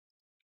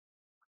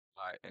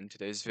Hi, in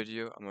today's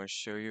video, I'm going to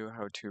show you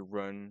how to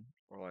run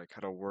or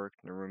how to work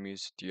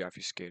Narumi's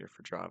deobfuscator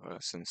for Java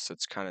since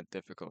it's kind of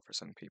difficult for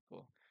some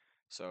people.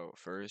 So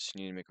first,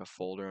 you need to make a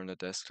folder on the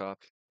desktop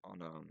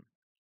on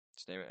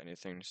just name it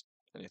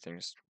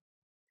anything's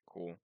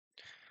cool.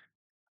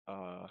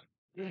 I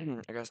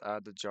guess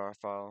add the jar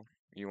file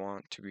you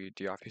want to be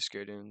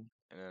deobfuscated and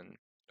then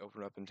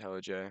open up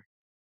IntelliJ.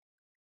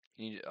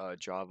 You need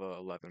Java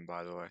 11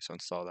 by the way, so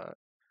install that.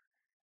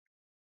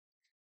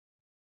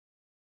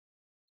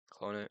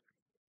 Clone it.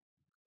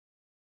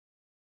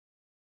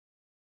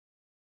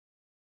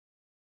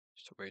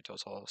 Just wait till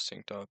it's all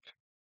synced up.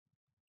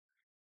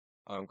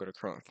 Go to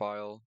current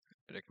file,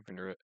 edit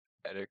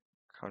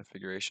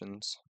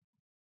configurations,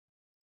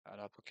 add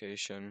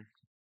application,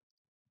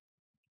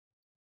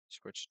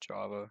 switch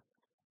Java,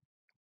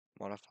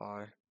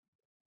 modify,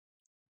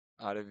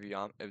 add a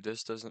VM. If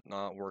this doesn't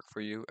not work for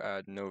you,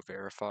 add no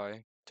verify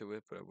to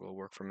it, but it will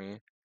work for me.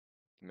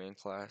 The main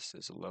class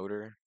is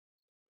loader.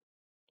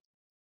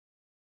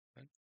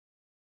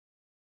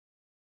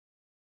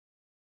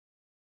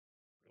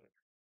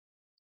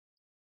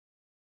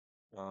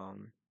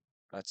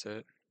 That's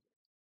it.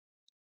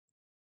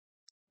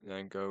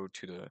 Then go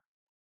to the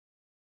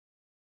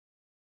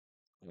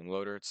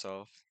loader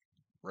itself,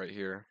 right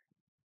here,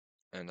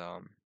 and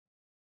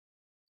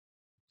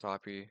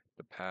copy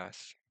the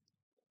path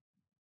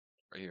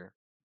right here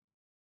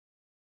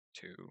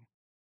to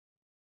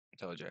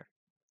IntelliJ.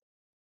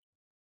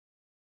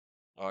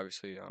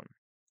 Obviously,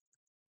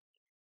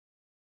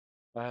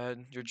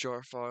 add your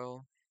jar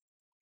file.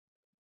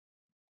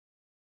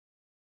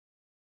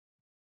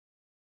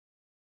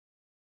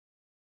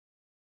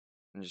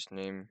 And just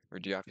name your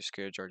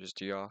deobfuscator jar just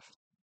deoff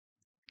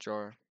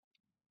jar.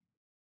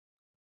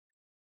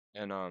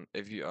 And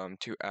if you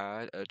to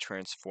add a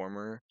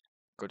transformer,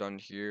 go down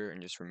here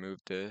and just remove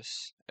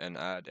this and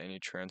add any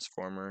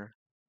transformer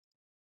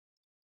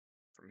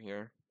from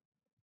here.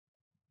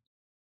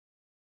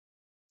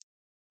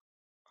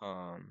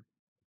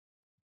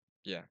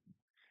 Yeah,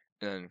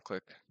 and then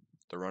click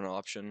the run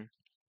option.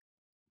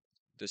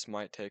 This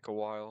might take a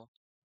while.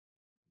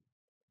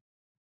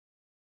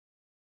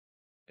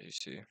 As you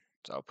see,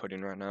 it's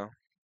outputting right now.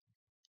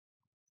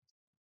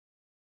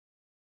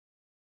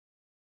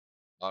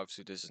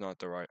 Obviously, this is not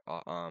the right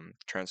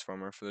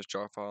transformer for this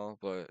jar file,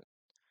 but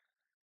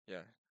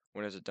yeah,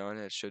 when it's done,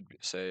 it should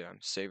say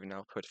save and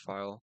output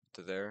file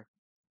to there,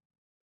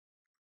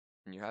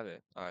 and you have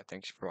it.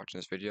 Thanks for watching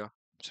this video.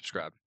 Subscribe.